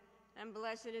women, and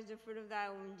blessed is the fruit of thy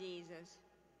womb, Jesus.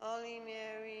 Holy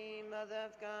Mary, Mother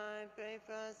of God, pray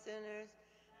for us sinners,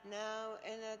 now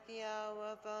and at the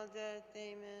hour of our death.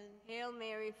 Amen. Hail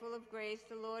Mary, full of grace,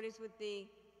 the Lord is with thee.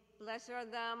 Blessed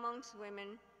art thou amongst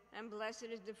women, and blessed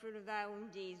is the fruit of thy womb,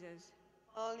 Jesus.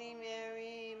 Holy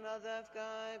Mary, Mother of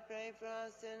God, pray for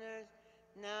us sinners,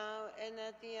 now and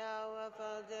at the hour of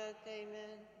our death.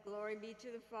 Amen. Glory be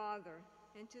to the Father,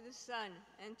 and to the Son,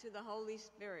 and to the Holy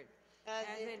Spirit. As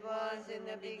it was in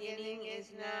the beginning,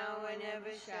 is now, and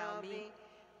ever shall be,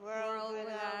 world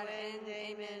without end.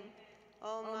 Amen.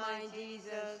 O my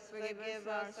Jesus, forgive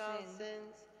us our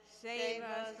sins, save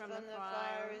us from the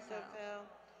fires of hell,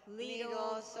 lead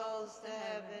all souls to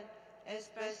heaven,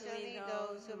 especially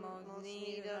those who most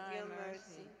need of your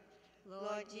mercy.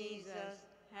 Lord Jesus,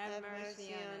 have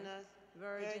mercy on us.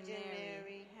 Virgin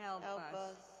Mary, help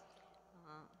us.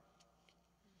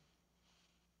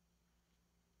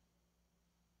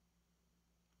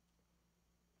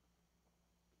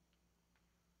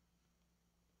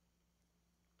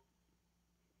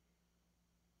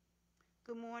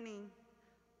 Good morning.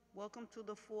 Welcome to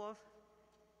the fourth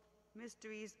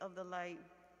mysteries of the light.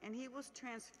 And he was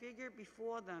transfigured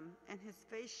before them, and his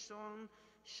face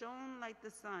shone like the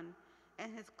sun,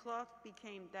 and his cloth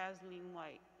became dazzling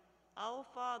white. Our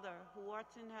Father, who art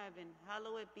in heaven,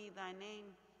 hallowed be thy name.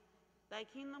 Thy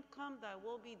kingdom come, thy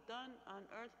will be done on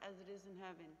earth as it is in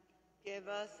heaven. Give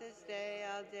us this day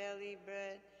our daily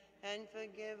bread, and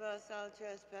forgive us our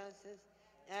trespasses,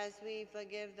 as we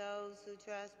forgive those who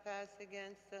trespass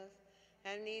against us.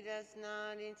 And lead us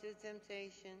not into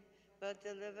temptation, but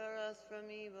deliver us from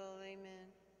evil. Amen.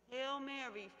 Hail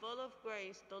Mary, full of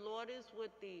grace, the Lord is with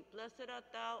thee. Blessed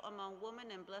art thou among women,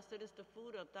 and blessed is the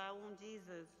fruit of thy womb,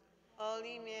 Jesus.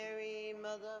 Holy Mary,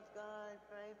 Mother of God,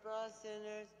 pray for us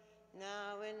sinners,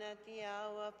 now and at the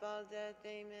hour of our death.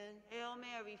 Amen. Hail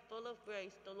Mary, full of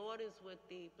grace, the Lord is with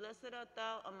thee. Blessed art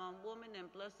thou among women,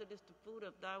 and blessed is the fruit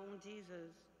of thy womb,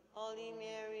 Jesus. Holy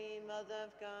Mary, Mother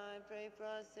of God, pray for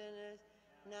us sinners,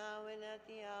 now and at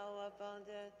the hour of our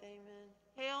death. Amen.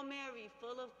 Hail Mary,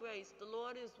 full of grace, the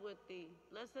Lord is with thee.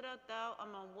 Blessed art thou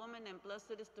among women, and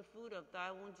blessed is the fruit of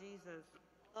thy womb, Jesus.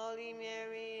 Holy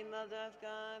Mary, Mother of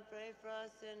God, pray for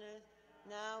us sinners,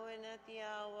 now and at the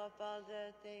hour of our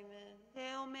death. Amen.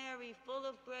 Hail Mary, full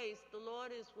of grace, the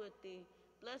Lord is with thee.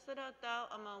 Blessed art thou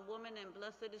among women, and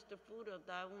blessed is the fruit of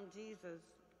thy womb, Jesus.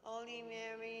 Holy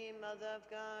Mary, Mother of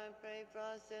God, pray for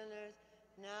us sinners,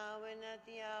 now and at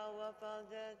the hour of our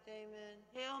death. Amen.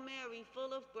 Hail Mary,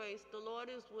 full of grace, the Lord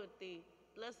is with thee.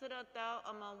 Blessed art thou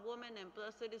among women, and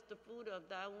blessed is the fruit of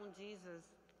thy womb, Jesus.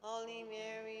 Holy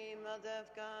Mary, Mother of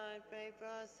God, pray for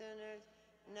us sinners,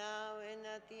 now and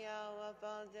at the hour of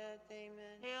our death.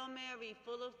 Amen. Hail Mary,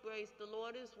 full of grace, the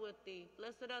Lord is with thee.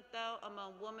 Blessed art thou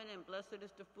among women, and blessed is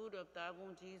the fruit of thy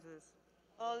womb, Jesus.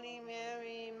 Holy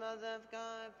Mary, Mother of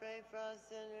God, pray for us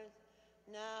sinners,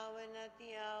 now and at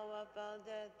the hour of our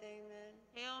death. Amen.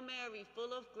 Hail Mary,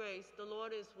 full of grace, the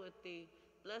Lord is with thee.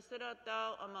 Blessed art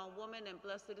thou among women, and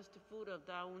blessed is the fruit of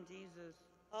thy womb, Jesus.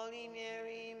 Holy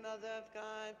Mary, Mother of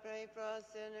God, pray for us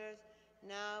sinners,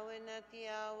 now and at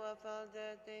the hour of our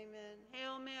death. Amen.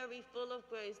 Hail Mary, full of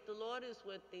grace, the Lord is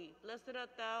with thee. Blessed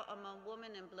art thou among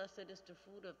women, and blessed is the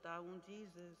fruit of thy womb,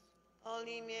 Jesus.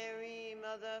 Holy Mary,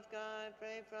 Mother of God,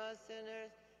 pray for us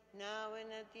sinners, now and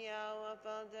at the hour of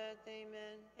our death.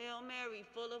 Amen. Hail Mary,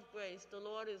 full of grace, the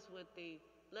Lord is with thee.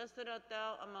 Blessed art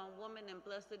thou among women, and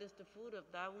blessed is the fruit of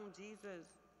thy womb,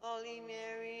 Jesus. Holy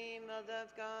Mary, Mother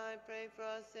of God, pray for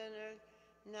us sinners,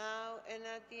 now and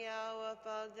at the hour of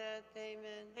our death.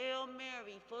 Amen. Hail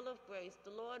Mary, full of grace,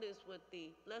 the Lord is with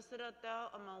thee. Blessed art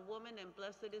thou among women, and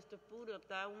blessed is the fruit of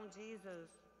thy womb,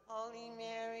 Jesus. Holy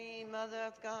Mary, Mother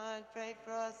of God, pray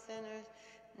for us sinners,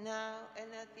 now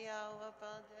and at the hour of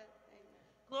our death. Amen.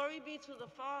 Glory be to the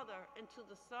Father, and to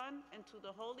the Son, and to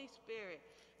the Holy Spirit,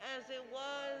 as it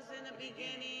was in the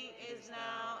beginning, is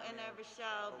now, and ever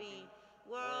shall be,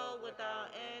 world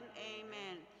without end.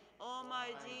 Amen. O my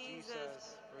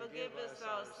Jesus, forgive us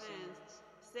our sins,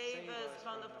 save us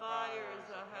from the fires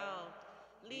of hell,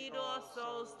 lead all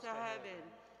souls to heaven,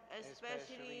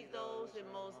 especially those in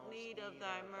most need of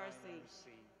thy mercy.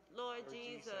 Lord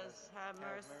Jesus, have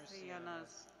mercy on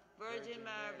us. Virgin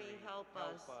Mary, help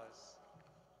us.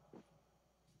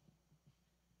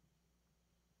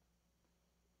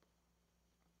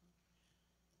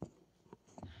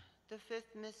 The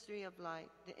fifth mystery of light,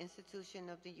 the institution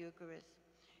of the Eucharist.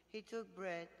 He took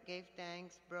bread, gave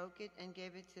thanks, broke it, and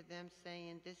gave it to them,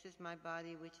 saying, "This is my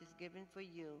body, which is given for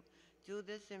you. Do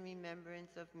this in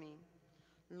remembrance of me."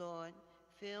 Lord,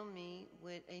 fill me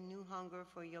with a new hunger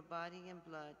for your body and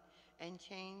blood, and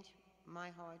change my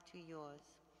heart to yours.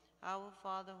 Our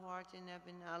Father who art in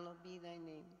heaven, hallowed be thy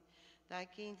name. Thy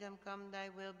kingdom come, thy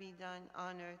will be done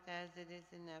on earth as it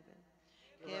is in heaven.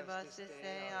 Give us this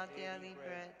day our daily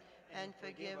bread, and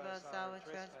forgive us our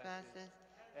trespasses,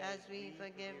 as we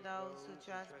forgive those who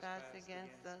trespass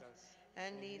against us.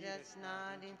 And lead us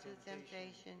not into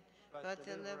temptation, but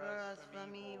deliver us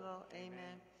from evil.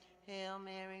 Amen. Hail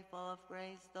Mary, full of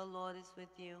grace, the Lord is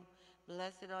with you.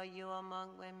 Blessed are you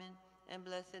among women, and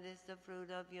blessed is the fruit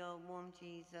of your womb,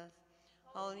 Jesus.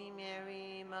 Holy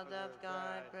Mary, Mother of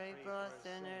God, pray for us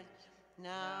sinners,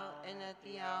 now and at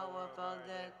the hour of our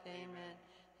death. Amen.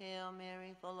 Hail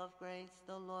Mary, full of grace,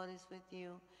 the Lord is with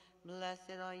you.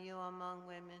 Blessed are you among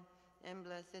women, and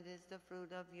blessed is the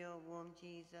fruit of your womb,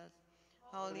 Jesus.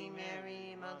 Holy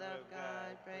Mary, Mother of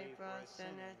God, pray for us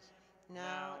sinners,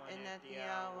 now and at the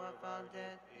hour of our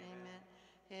death. Amen.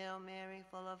 Hail Mary,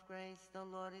 full of grace, the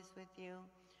Lord is with you.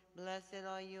 Blessed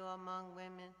are you among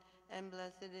women, and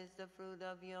blessed is the fruit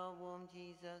of your womb,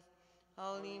 Jesus.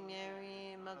 Holy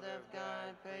Mary, Mother of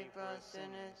God, pray for us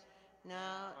sinners,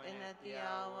 now and at the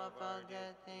hour of our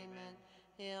death. Amen.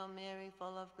 Hail Mary,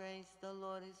 full of grace, the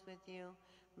Lord is with you.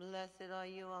 Blessed are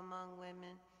you among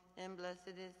women, and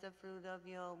blessed is the fruit of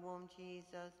your womb,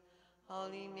 Jesus.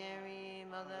 Holy Mary,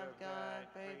 Mother of God,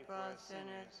 pray for us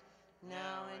sinners,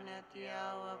 now and at the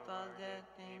hour of our death.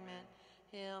 Amen.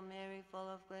 Hail Mary, full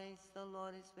of grace, the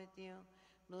Lord is with you.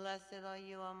 Blessed are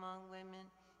you among women,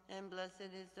 and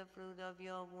blessed is the fruit of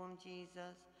your womb,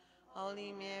 Jesus.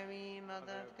 Holy Mary,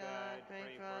 Mother of God,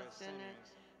 pray for us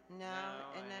sinners, now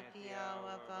and at the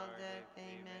hour of our death.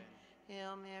 Amen.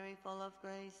 Hail Mary, full of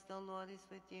grace, the Lord is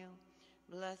with you.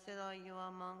 Blessed are you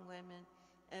among women,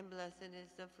 and blessed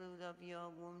is the fruit of your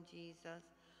womb, Jesus.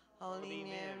 Holy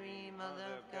Mary,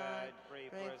 Mother of God, pray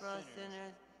for us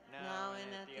sinners, now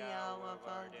and at the hour of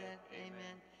our death.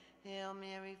 Amen. Hail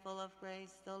Mary, full of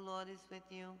grace, the Lord is with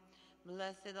you.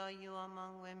 Blessed are you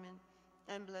among women,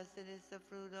 and blessed is the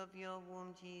fruit of your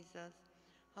womb, Jesus.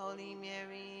 Holy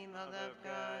Mary, Mother of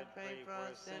God, pray for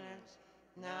us sinners,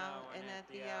 now and at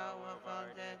the hour of our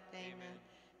death. Amen.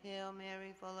 Hail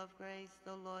Mary, full of grace,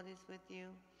 the Lord is with you.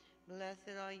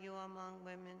 Blessed are you among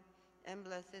women, and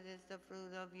blessed is the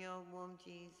fruit of your womb,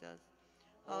 Jesus.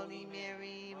 Holy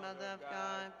Mary, Mother of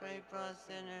God, pray for us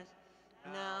sinners,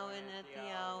 now and at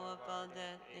the hour of our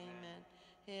death. Amen.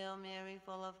 Hail Mary,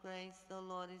 full of grace, the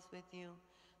Lord is with you.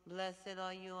 Blessed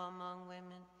are you among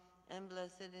women, and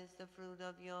blessed is the fruit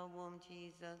of your womb,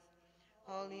 Jesus.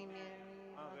 Holy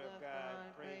Mary, Mother of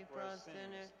God, pray for us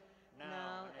sinners,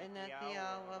 now and at the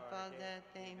hour of our death.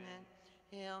 Amen.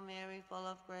 Hail Mary, full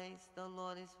of grace, the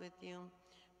Lord is with you.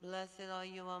 Blessed are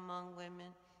you among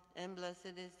women, and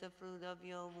blessed is the fruit of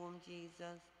your womb,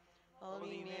 Jesus.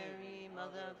 Holy Mary,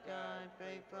 Mother of God,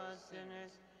 pray for us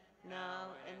sinners, now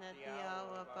and at the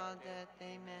hour of our death.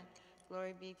 Amen.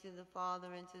 Glory be to the Father,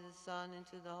 and to the Son, and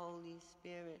to the Holy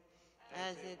Spirit,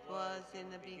 as it was in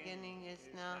the beginning, is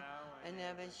now, and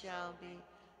ever shall be,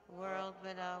 world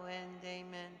without end.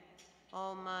 Amen.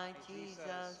 O my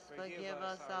Jesus, forgive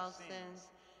us our sins,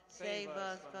 Save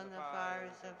us from the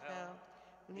fires of hell.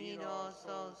 Lead all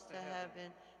souls to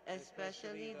heaven,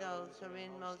 especially those who are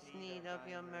in most need of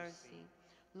your mercy.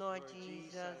 Lord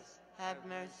Jesus, have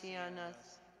mercy on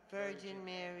us. Virgin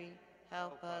Mary,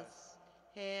 help us.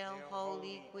 Hail,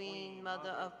 Holy Queen,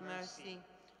 Mother of Mercy,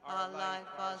 our life,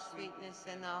 our sweetness,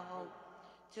 and our hope.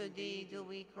 To thee do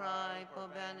we cry, poor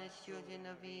banished children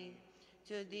of Eve.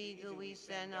 To thee do we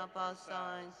send up our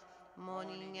sighs,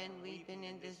 mourning and weeping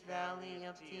in this valley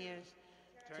of tears.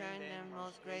 Turn them,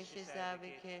 most gracious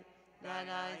advocate, thine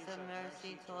eyes of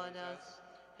mercy toward us,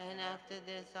 and after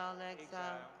this our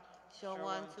exile, show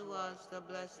unto us the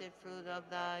blessed fruit of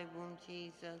thy womb,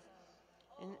 Jesus.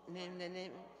 In the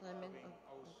name of Clement of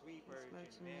sweet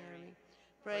Virgin Mary,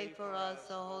 pray for us,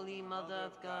 O Holy Mother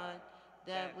of God,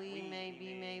 that we may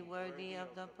be made worthy of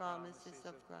the promises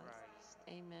of Christ.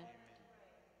 Amen.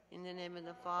 In the name of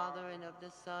the Father, and of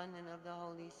the Son, and of the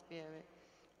Holy Spirit.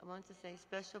 I want to say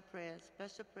special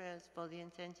prayers for the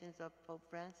intentions of Pope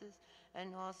Francis,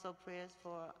 and also prayers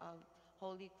for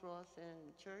Holy Cross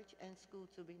and church and school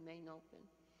to remain open.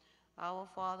 Our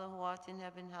Father who art in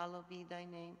heaven, hallowed be thy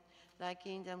name. Thy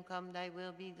kingdom come, thy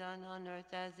will be done on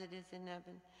earth as it is in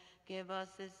heaven. Give us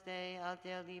this day our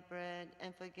daily bread,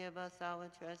 and forgive us our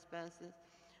trespasses,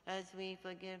 as we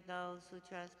forgive those who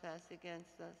trespass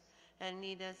against us. And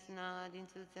lead us not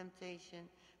into temptation,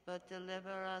 but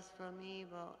deliver us from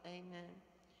evil. Amen.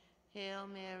 Hail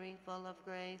Mary, full of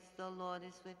grace, the Lord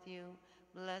is with you.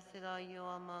 Blessed are you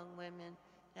among women,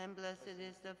 and blessed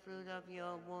is the fruit of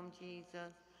your womb,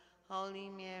 Jesus. Holy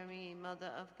Mary,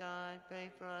 Mother of God, pray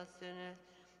for us sinners,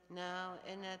 now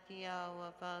and at the hour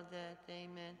of our death.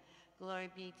 Amen. Glory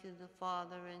be to the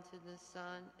Father, and to the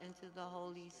Son, and to the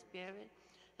Holy Spirit,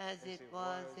 as it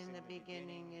was in the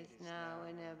beginning, is now,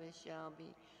 and ever shall be,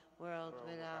 world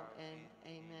without end.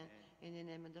 Amen. In the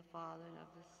name of the Father, and of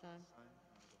the Son, Son,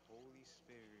 and of the Holy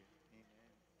Spirit.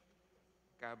 Amen.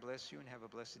 God bless you and have a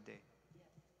blessed day.